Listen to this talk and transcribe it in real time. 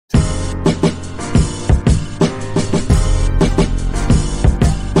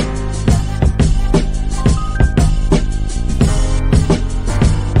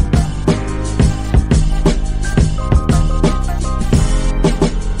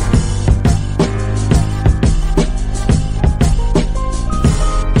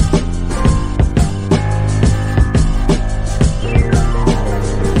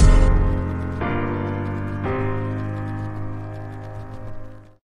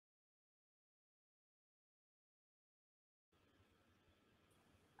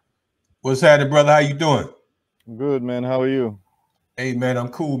What's happening, brother? How you doing? Good, man. How are you? Hey, man, I'm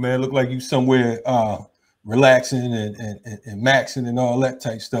cool, man. Look like you somewhere relaxing and maxing and all that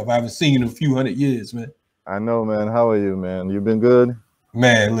type stuff. I haven't seen you in a few hundred years, man. I know, man. How are you, man? You been good?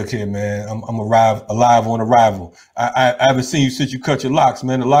 Man, look here, man. I'm alive on arrival. I haven't seen you since you cut your locks,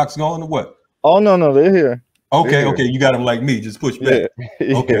 man. The locks gone or what? Oh, no, no. They're here. Okay, okay. You got them like me. Just push back.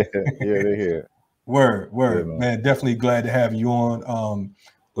 Yeah. Okay. Yeah, they're here. Word, Yeah, man. Definitely glad to have you on.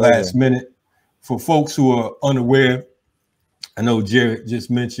 Pleasure. Last minute. For folks who are unaware, I know Jared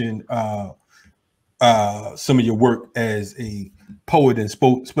just mentioned some of your work as a poet and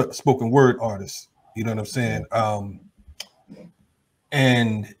spoken word artist. You know what I'm saying?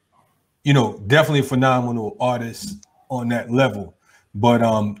 And definitely a phenomenal artist on that level. But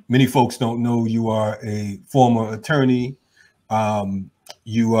many folks don't know you are a former attorney.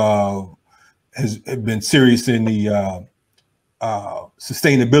 You have been serious in the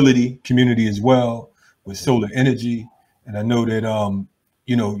sustainability community as well with solar energy. And I know that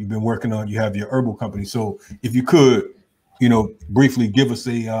you've been working on, you have your herbal company. So if you could, briefly give us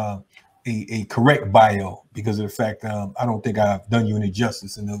a correct bio, because of the fact I don't think I've done you any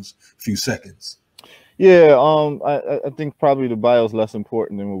justice in those few seconds. Yeah, I think probably the bio is less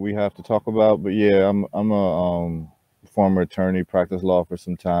important than what we have to talk about. But yeah, I'm a former attorney, practiced law for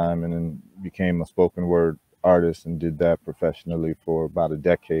some time, and then became a spoken word artist and did that professionally for about a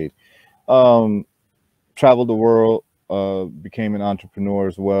decade. Traveled the world, became an entrepreneur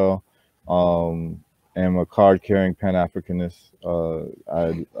as well. Am a card-carrying Pan-Africanist.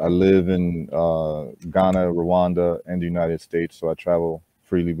 I live in Ghana, Rwanda, and the United States, so I travel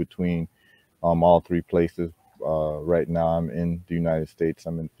freely between all three places. Right now, I'm in the United States.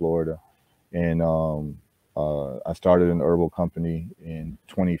 I'm in Florida, and I started an herbal company in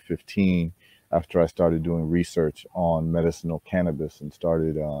 2015 after I started doing research on medicinal cannabis and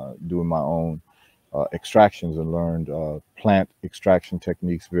started doing my own extractions and learned plant extraction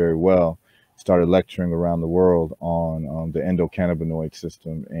techniques very well. Started lecturing around the world on the endocannabinoid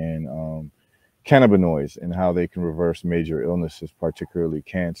system and cannabinoids and how they can reverse major illnesses, particularly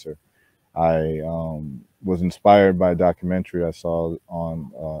cancer. I was inspired by a documentary I saw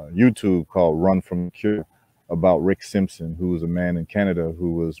on YouTube called Run From the Cure about Rick Simpson, who was a man in Canada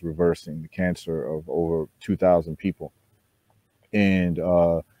who was reversing the cancer of over 2,000 people. And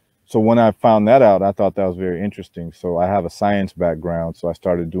so when I found that out, I thought that was very interesting. So I have a science background, so I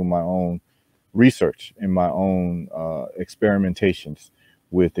started doing my own research and my own experimentations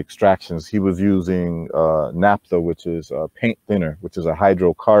with extractions. He was using naphtha, which is paint thinner, which is a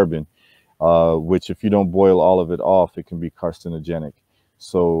hydrocarbon, which if you don't boil all of it off, it can be carcinogenic.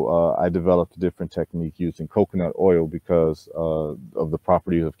 So I developed a different technique using coconut oil because of the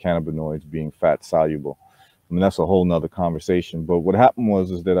properties of cannabinoids being fat soluble. I mean, that's a whole nother conversation. But what happened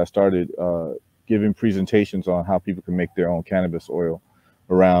was that I started giving presentations on how people can make their own cannabis oil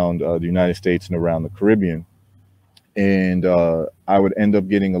around the United States and around the Caribbean. And I would end up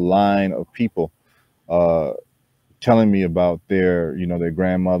getting a line of people telling me about their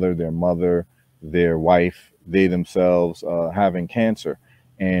grandmother, their mother, their wife, they themselves having cancer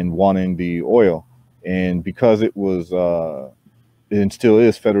and wanting the oil. And because it was and still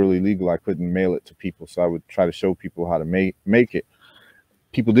is federally legal, I couldn't mail it to people. So I would try to show people how to make it.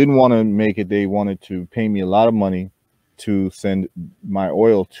 People didn't want to make it. They wanted to pay me a lot of money to send my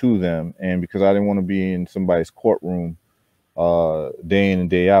oil to them. And because I didn't want to be in somebody's courtroom day in and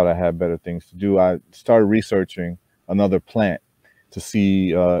day out, I had better things to do. I started researching another plant to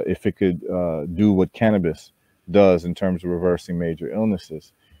see if it could do what cannabis does in terms of reversing major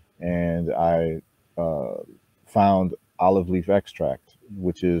illnesses. And I found olive leaf extract,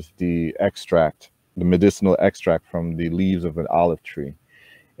 which is the medicinal extract from the leaves of an olive tree.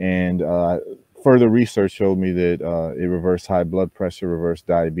 And further research showed me that it reversed high blood pressure, reversed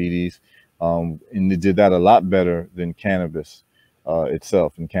diabetes, and it did that a lot better than cannabis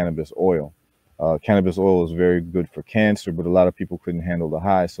itself and cannabis oil. Cannabis oil is very good for cancer, but a lot of people couldn't handle the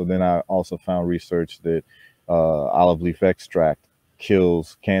high. So then I also found research that olive leaf extract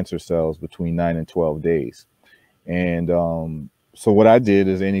kills cancer cells between 9 and 12 days. And so what I did,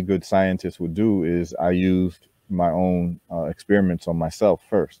 as any good scientist would do, is I used my own experiments on myself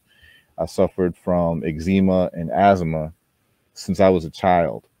first. I suffered from eczema and asthma since I was a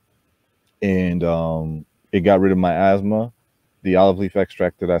child. And it got rid of my asthma. The olive leaf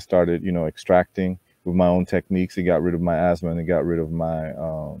extract that I started, extracting with my own techniques, it got rid of my asthma and it got rid of my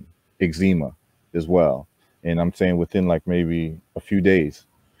eczema as well. And I'm saying within like maybe a few days.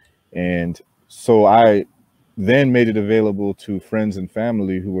 And so I then made it available to friends and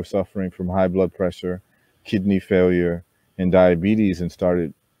family who were suffering from high blood pressure, kidney failure, and diabetes, and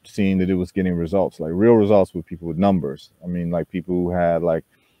started seeing that it was getting results, like real results with people with numbers. I mean, like people who had like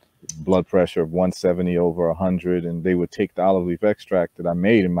blood pressure of 170 over 100, and they would take the olive leaf extract that I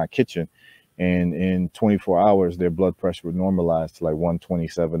made in my kitchen, and in 24 hours, their blood pressure would normalize to like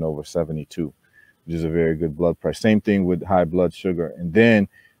 127 over 72, which is a very good blood pressure. Same thing with high blood sugar. And then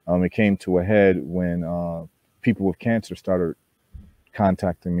it came to a head when people with cancer started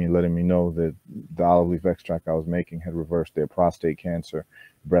contacting me, letting me know that the olive leaf extract I was making had reversed their prostate cancer,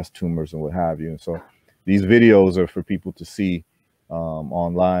 breast tumors, and what have you. And so these videos are for people to see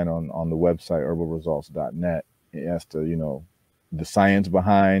online on the website herbalresults.net as to, you know, the science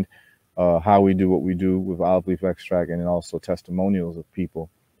behind how we do what we do with olive leaf extract, and then also testimonials of people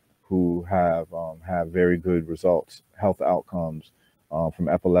who have very good results, health outcomes, from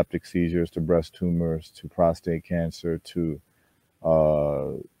epileptic seizures to breast tumors to prostate cancer to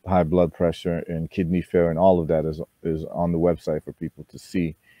high blood pressure and kidney failure, and all of that is on the website for people to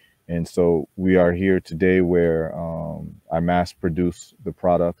see. And so we are here today where I mass produce the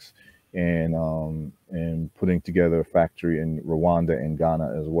products and putting together a factory in Rwanda and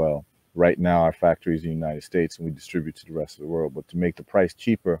Ghana as well. Right now, our factory is in the United States and we distribute to the rest of the world. But to make the price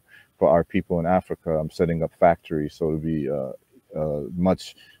cheaper for our people in Africa, I'm setting up factories so it'll be a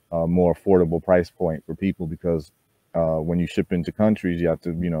much more affordable price point for people, because when you ship into countries, you have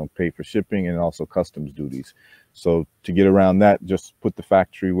to, you know, pay for shipping and also customs duties. So to get around that, just put the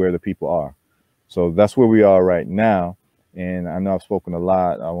factory where the people are. So that's where we are right now. And I know I've spoken a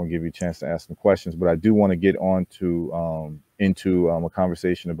lot. I won't give you a chance to ask some questions, but I do want to get on to into a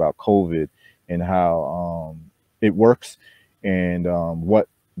conversation about COVID and how it works, and what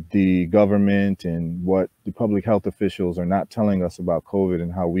the government and what the public health officials are not telling us about COVID,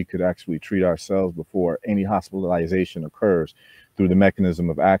 and how we could actually treat ourselves before any hospitalization occurs through the mechanism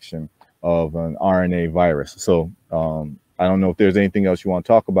of action of an RNA virus. So I don't know if there's anything else you want to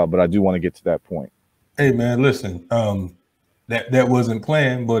talk about, but I do want to get to that point. Hey man, listen, that wasn't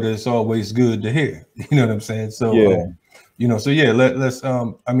planned, but it's always good to hear. You know what I'm saying? So yeah. You know, so yeah, let's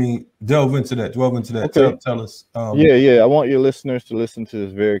I mean, delve into that. Okay. Tell us. Yeah. I want your listeners to listen to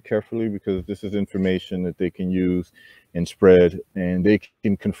this very carefully, because this is information that they can use and spread, and they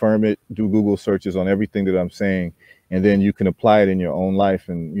can confirm it, do Google searches on everything that I'm saying, and then you can apply it in your own life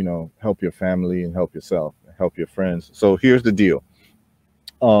and, you know, help your family and help yourself, help your friends. So here's the deal.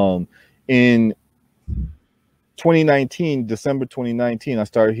 In 2019, December 2019, I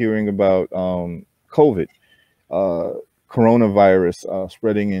started hearing about COVID. Coronavirus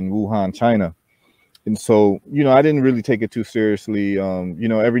spreading in Wuhan, China. And so, you know, I didn't really take it too seriously. You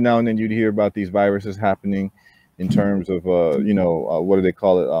know, every now and then you'd hear about these viruses happening in terms of, you know, what do they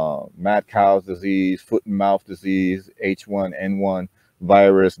call it? Mad cow's disease, foot and mouth disease, H1N1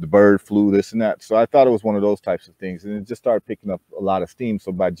 virus, the bird flu, this and that. So I thought it was one of those types of things. And it just started picking up a lot of steam.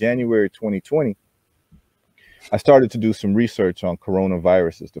 So by January 2020, I started to do some research on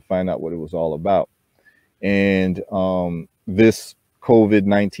coronaviruses to find out what it was all about. And this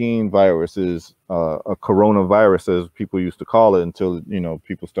COVID-19 virus is a coronavirus, as people used to call it, until, you know,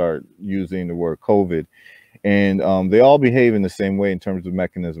 people start using the word COVID. And they all behave in the same way in terms of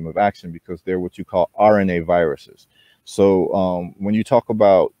mechanism of action, because they're what you call RNA viruses. So when you talk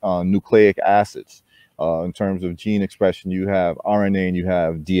about nucleic acids, in terms of gene expression, you have RNA and you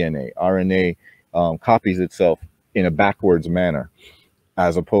have DNA. RNA copies itself in a backwards manner,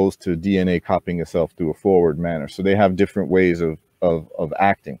 as opposed to DNA copying itself through a forward manner. So they have different ways of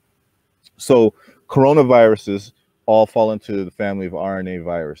acting. So coronaviruses all fall into the family of RNA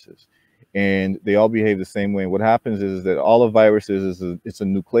viruses, and they all behave the same way. And what happens is that all of viruses it's a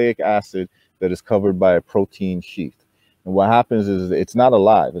nucleic acid that is covered by a protein sheath. And what happens is it's not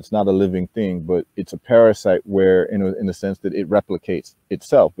alive, it's not a living thing, but it's a parasite where, in the sense that it replicates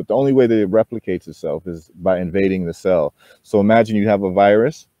itself. But the only way that it replicates itself is by invading the cell. So imagine you have a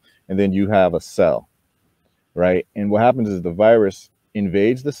virus and then you have a cell, right? And what happens is the virus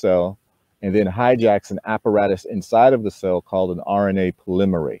invades the cell and then hijacks an apparatus inside of the cell called an RNA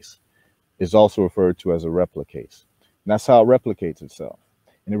polymerase. It's also referred to as a replicase. And that's how it replicates itself.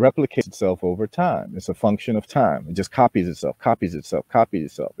 And it replicates itself over time. It's a function of time. It just copies itself, copies itself, copies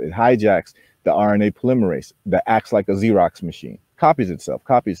itself. It hijacks the RNA polymerase that acts like a Xerox machine, copies itself,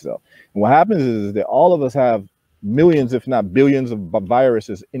 copies itself. And what happens is that all of us have millions, if not billions, of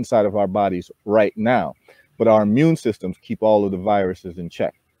viruses inside of our bodies right now, but our immune systems keep all of the viruses in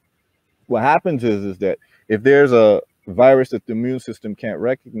check. What happens is that if there's a virus that the immune system can't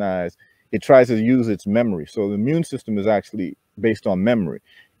recognize, it tries to use its memory. So the immune system is actually based on memory.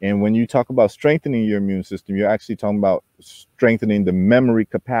 And when you talk about strengthening your immune system, you're actually talking about strengthening the memory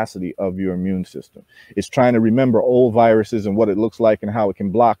capacity of your immune system. It's trying to remember old viruses and what it looks like and how it can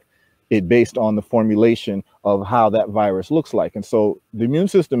block it based on the formulation of how that virus looks like. And so the immune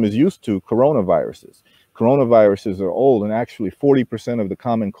system is used to coronaviruses. Coronaviruses are old, and actually 40% of the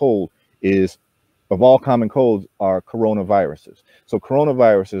common cold of all common colds are coronaviruses. So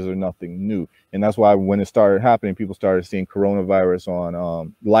coronaviruses are nothing new. And that's why when it started happening, people started seeing coronavirus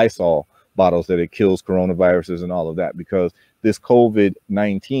on Lysol bottles, that it kills coronaviruses and all of that, because this COVID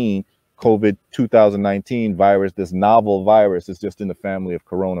 2019 virus, this novel virus, is just in the family of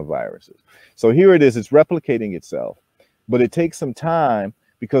coronaviruses. So here it is, it's replicating itself, but it takes some time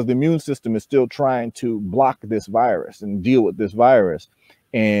because the immune system is still trying to block this virus and deal with this virus.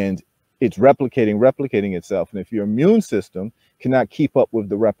 And it's replicating itself. And if your immune system cannot keep up with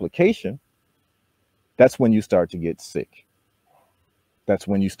the replication, that's when you start to get sick. That's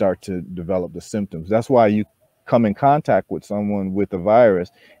when you start to develop the symptoms. That's why you come in contact with someone with a virus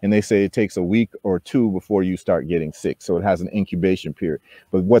and they say it takes a week or two before you start getting sick. So it has an incubation period.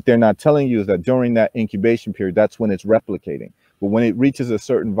 But what they're not telling you is that during that incubation period, that's when it's replicating. But when it reaches a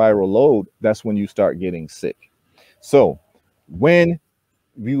certain viral load, that's when you start getting sick. So when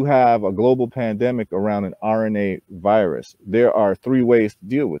you have a global pandemic around an RNA virus, there are three ways to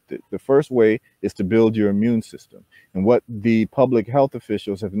deal with it. The first way is to build your immune system. And what the public health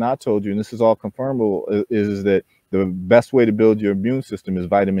officials have not told you, and this is all confirmable, is that the best way to build your immune system is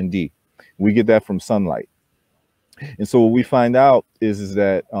vitamin D. We get that from sunlight. And so what we find out is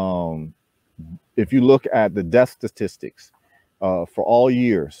that if you look at the death statistics for all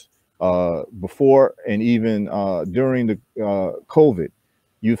years, before and even during the COVID,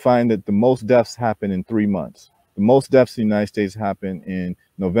 you find that the most deaths happen in 3 months. The most deaths in the United States happen in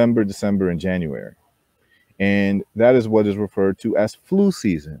November, December, and January. And that is what is referred to as flu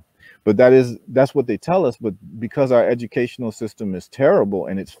season. But that's what they tell us. But because our educational system is terrible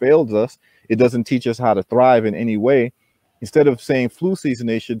and it's failed us, it doesn't teach us how to thrive in any way. Instead of saying flu season,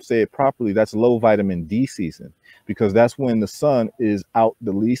 they should say it properly. That's low vitamin D season, because that's when the sun is out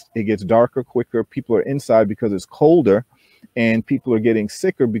the least. It gets darker quicker. People are inside because it's colder. And people are getting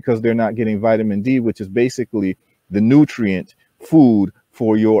sicker because they're not getting vitamin D, which is basically the nutrient food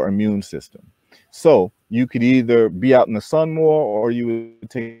for your immune system. So you could either be out in the sun more, or you would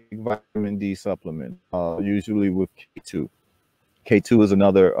take vitamin D supplement, usually with K2. K2 is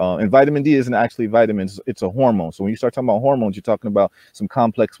another, and vitamin D isn't actually vitamins, it's a hormone. So when you start talking about hormones, you're talking about some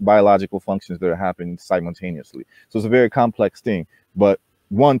complex biological functions that are happening simultaneously. So it's a very complex thing. But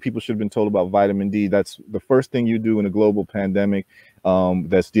one, people should have been told about vitamin D. That's the first thing you do in a global pandemic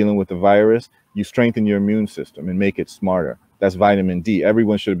that's dealing with the virus. You strengthen your immune system and make it smarter. That's vitamin D.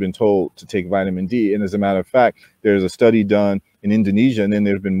 Everyone should have been told to take vitamin D. And as a matter of fact, there's a study done in Indonesia, and then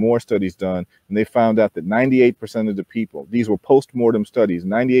there's been more studies done, and they found out that 98% of the people, these were post-mortem studies,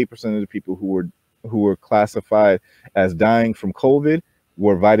 98% of the people who were classified as dying from COVID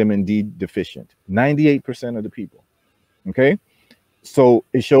were vitamin D deficient. 98% of the people. Okay. So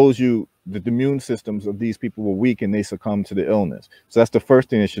it shows you that the immune systems of these people were weak and they succumbed to the illness. So that's the first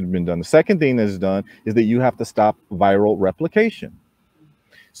thing that should have been done. The second thing that is done is that you have to stop viral replication.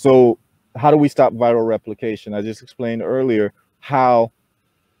 So how do we stop viral replication? I just explained earlier how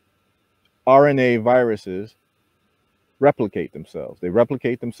RNA viruses replicate themselves. They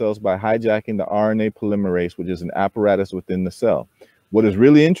replicate themselves by hijacking the RNA polymerase, which is an apparatus within the cell. What is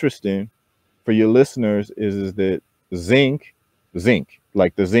really interesting for your listeners is that zinc,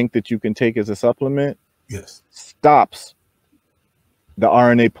 like the zinc that you can take as a supplement, yes, stops the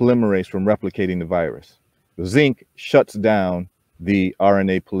RNA polymerase from replicating the virus. The zinc shuts down the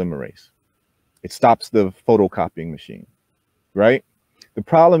RNA polymerase. It stops the photocopying machine, right? The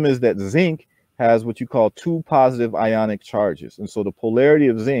problem is that zinc has what you call 2 positive ionic charges. And so the polarity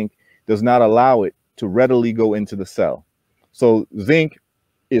of zinc does not allow it to readily go into the cell. So zinc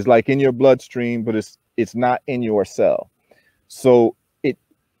is like in your bloodstream, but it's not in your cell. So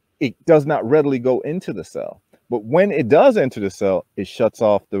it does not readily go into the cell. But when it does enter the cell, it shuts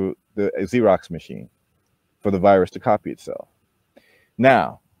off the Xerox machine for the virus to copy itself.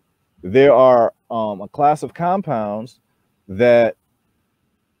 Now, there are a class of compounds that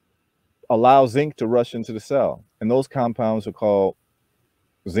allow zinc to rush into the cell. And those compounds are called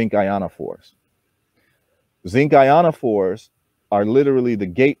zinc ionophores. Zinc ionophores are literally the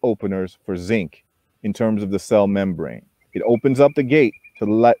gate openers for zinc in terms of the cell membrane. It opens up the gate to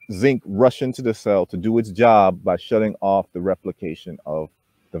let zinc rush into the cell to do its job by shutting off the replication of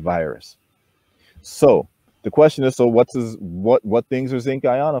the virus. So the question is, so what things are zinc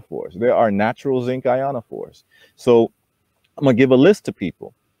ionophores? There are natural zinc ionophores. So I'm gonna give a list to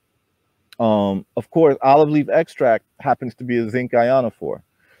people. Of course, olive leaf extract happens to be a zinc ionophore.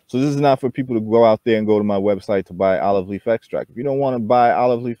 So this is not for people to go out there and go to my website to buy olive leaf extract. If you don't want to buy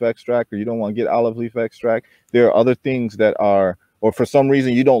olive leaf extract, or you don't want to get olive leaf extract, there are other things that are, or for some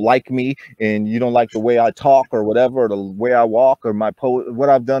reason you don't like me and you don't like the way I talk or whatever, or the way I walk or my what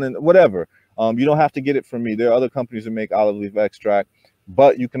I've done and whatever. You don't have to get it from me. There are other companies that make olive leaf extract,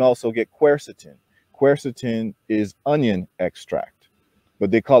 but you can also get quercetin. Quercetin is onion extract,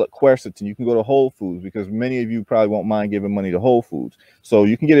 but they call it quercetin. You can go to Whole Foods, because many of you probably won't mind giving money to Whole Foods. So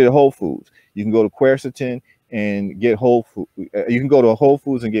you can get it at Whole Foods. You can go to quercetin and get Whole Foods. You can go to Whole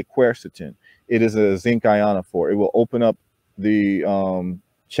Foods and get quercetin. It is a zinc ionophore. It will open up the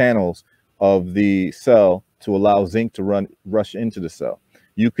channels of the cell to allow zinc to rush into the cell.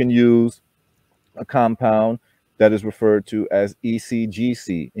 You can use a compound that is referred to as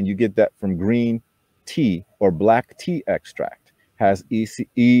ECGC, and you get that from green tea or black tea extract, has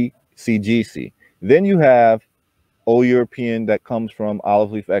ECGC. Then you have Old European that comes from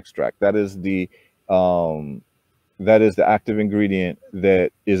olive leaf extract. That is the active ingredient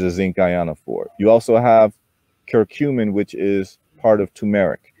that is a zinc ionophore. You also have curcumin, which is part of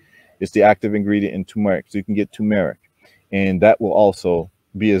turmeric. It's the active ingredient in turmeric, so you can get turmeric, and that will also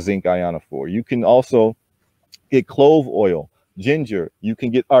be a zinc ionophore. You can also get clove oil, ginger. You can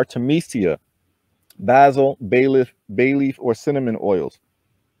get artemisia, basil, bay leaf, or cinnamon oils.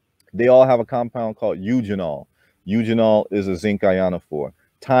 They all have a compound called eugenol. Eugenol is a zinc ionophore.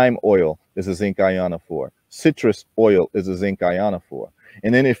 Thyme oil is a zinc ionophore. Citrus oil is a zinc ionophore.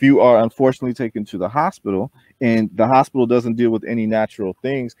 And then if you are unfortunately taken to the hospital, and the hospital doesn't deal with any natural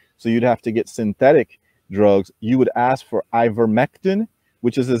things, so you'd have to get synthetic drugs, you would ask for ivermectin,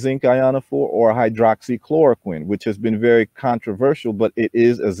 which is a zinc ionophore, or hydroxychloroquine, which has been very controversial, but it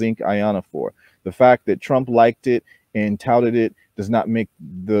is a zinc ionophore. The fact that Trump liked it and touted it does not make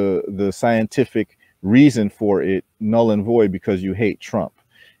the scientific reason for it null and void because you hate Trump.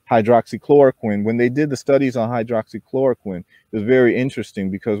 Hydroxychloroquine, when they did the studies on hydroxychloroquine, it was very interesting,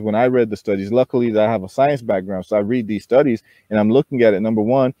 because when I read the studies, luckily that I have a science background, so I read these studies and I'm looking at it. Number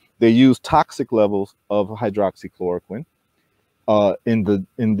one, they use toxic levels of hydroxychloroquine in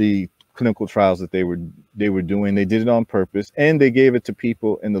the clinical trials that they were doing. They did it on purpose, and they gave it to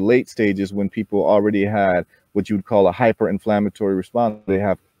people in the late stages when people already had what you would call a hyperinflammatory response. They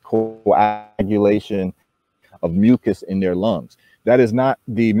have coagulation of mucus in their lungs. That is not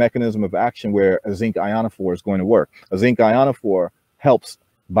the mechanism of action where a zinc ionophore is going to work. A zinc ionophore helps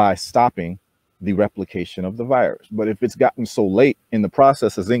by stopping the replication of the virus. But if it's gotten so late in the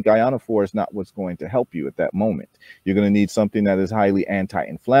process, a zinc ionophore is not what's going to help you at that moment. You're going to need something that is highly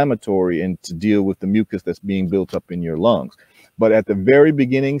anti-inflammatory and to deal with the mucus that's being built up in your lungs. But at the very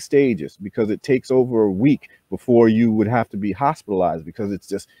beginning stages, because it takes over a week before you would have to be hospitalized, because it's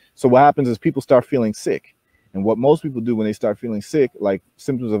just, so what happens is people start feeling sick. And what most people do when they start feeling sick, like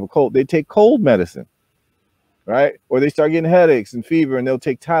symptoms of a cold, they take cold medicine, right? Or they start getting headaches and fever and they'll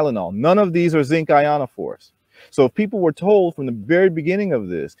take Tylenol. None of these are zinc ionophores. So if people were told from the very beginning of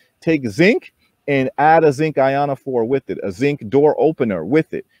this, take zinc and add a zinc ionophore with it, a zinc door opener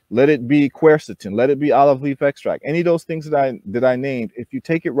with it, let it be quercetin, let it be olive leaf extract, any of those things that I named, if you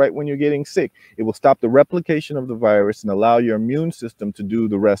take it right when you're getting sick, it will stop the replication of the virus and allow your immune system to do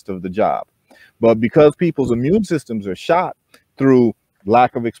the rest of the job. But because people's immune systems are shot through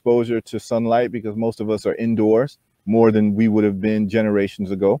lack of exposure to sunlight, because most of us are indoors more than we would have been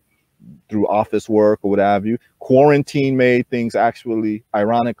generations ago, through office work or what have you, quarantine made things actually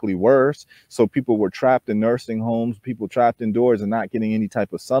ironically worse. So people were trapped in nursing homes, people trapped indoors and not getting any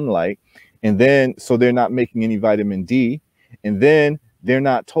type of sunlight. And then, so they're not making any vitamin D. And then they're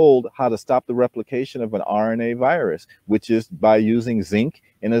not told how to stop the replication of an RNA virus, which is by using zinc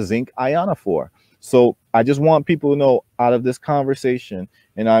and a zinc ionophore. So I just want people to know out of this conversation,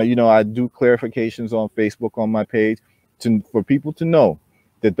 and I do clarifications on Facebook on my page for people to know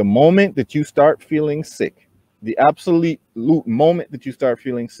that the moment that you start feeling sick, the absolute moment that you start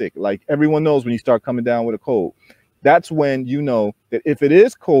feeling sick, like everyone knows when you start coming down with a cold, that's when you know that if it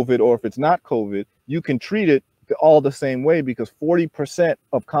is COVID or if it's not COVID, you can treat it all the same way, because 40%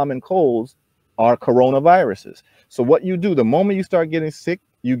 of common colds are coronaviruses. So what you do, the moment you start getting sick,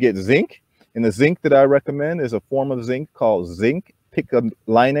 you get zinc, and the zinc that I recommend is a form of zinc called zinc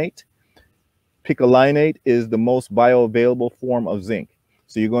picolinate. Picolinate is the most bioavailable form of zinc.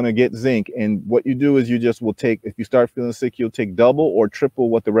 So you're going to get zinc. And what you do is you just will take, if you start feeling sick, you'll take double or triple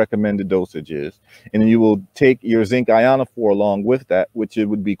what the recommended dosage is. And then you will take your zinc ionophore along with that, which it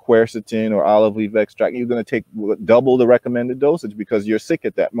would be quercetin or olive leaf extract. You're going to take double the recommended dosage because you're sick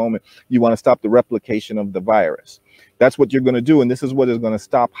at that moment. You want to stop the replication of the virus. That's what you're going to do. And this is what is going to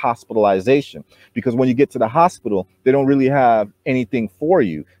stop hospitalization, because when you get to the hospital, they don't really have anything for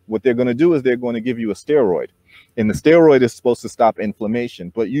you. What they're going to do is they're going to give you a steroid, and the steroid is supposed to stop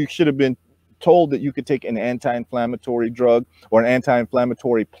inflammation. But you should have been told that you could take an anti-inflammatory drug or an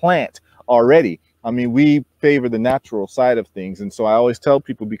anti-inflammatory plant already. I mean, we favor the natural side of things. And so I always tell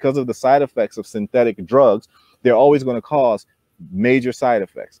people, because of the side effects of synthetic drugs, they're always going to cause major side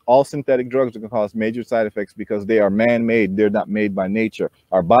effects. All synthetic drugs are going to cause major side effects because they are man-made. They're not made by nature.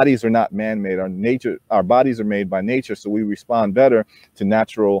 Our bodies are not man-made. Our bodies are made by nature, so we respond better to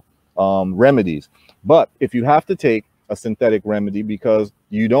natural remedies. But if you have to take a synthetic remedy because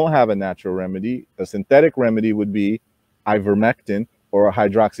you don't have a natural remedy, a synthetic remedy would be ivermectin or a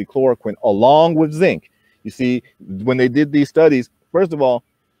hydroxychloroquine along with zinc. You see, when they did these studies, first of all,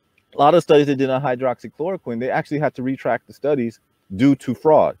 a lot of studies they did on hydroxychloroquine, they actually had to retract the studies due to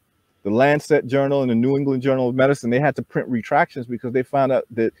fraud. The Lancet Journal and the New England Journal of Medicine, they had to print retractions because they found out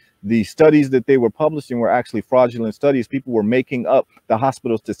that the studies that they were publishing were actually fraudulent studies. People were making up the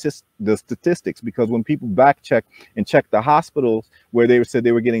hospital statistics, because when people back check and check the hospitals where they said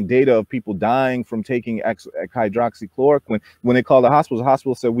they were getting data of people dying from taking hydroxychloroquine, when they called the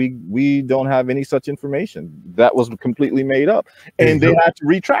hospital said, we don't have any such information. That was completely made up, and they had to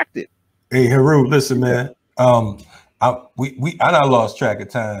retract it. Hey, Heru, listen, man. I lost track of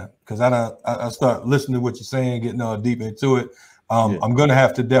time because I start listening to what you're saying, getting all deep into it. I'm gonna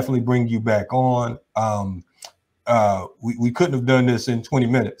have to definitely bring you back on. We couldn't have done this in 20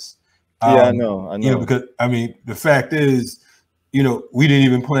 minutes. Yeah, I know. You know, because I mean, the fact is, you know, we didn't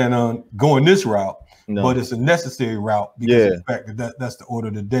even plan on going this route, but it's a necessary route because of the fact that that's the order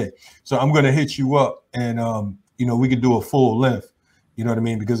of the day. So I'm gonna hit you up, and you know, we could do a full length. You know what I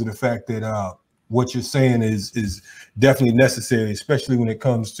mean? Because of the fact that what you're saying is definitely necessary, especially when it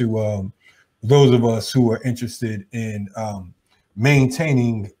comes to those of us who are interested in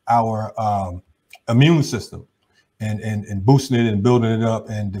maintaining our immune system and boosting it and building it up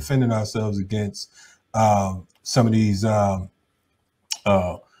and defending ourselves against some of these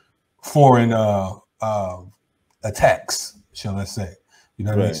foreign attacks, shall I say. You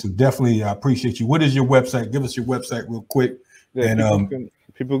know what I mean? So definitely I appreciate you. What is your website? Give us your website real quick. Yeah, and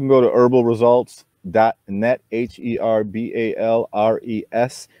people can go to herbalresults.net,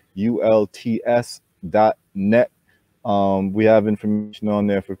 herbalresults.net. We have information on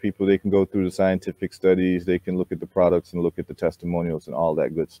there for people. They can go through the scientific studies, they can look at the products and look at the testimonials and all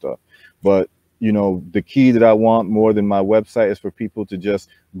that good stuff. But you know, the key that I want more than my website is for people to just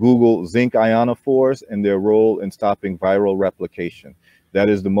Google zinc ionophores and their role in stopping viral replication. That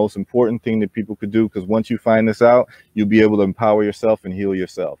is the most important thing that people could do, because once you find this out, you'll be able to empower yourself and heal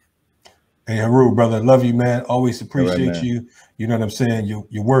yourself. Hey, Heru, brother, love you, man. Always appreciate you. You know what I'm saying?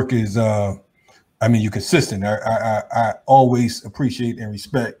 Your work is, I mean, you're consistent. I always appreciate and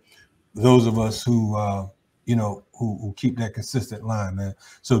respect those of us who, you know, who keep that consistent line, man.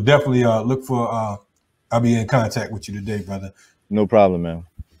 So definitely look for, I'll be in contact with you today, brother. No problem, man.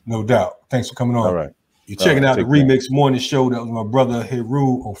 No doubt. Thanks for coming on. All right. You're checking out the Remix Morning Show. That was my brother,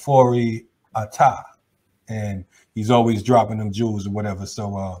 Heru Ofori-Atta. And he's always dropping them jewels or whatever.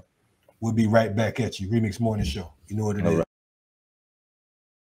 So we'll be right back at you. Remix Morning Show. You know what it is.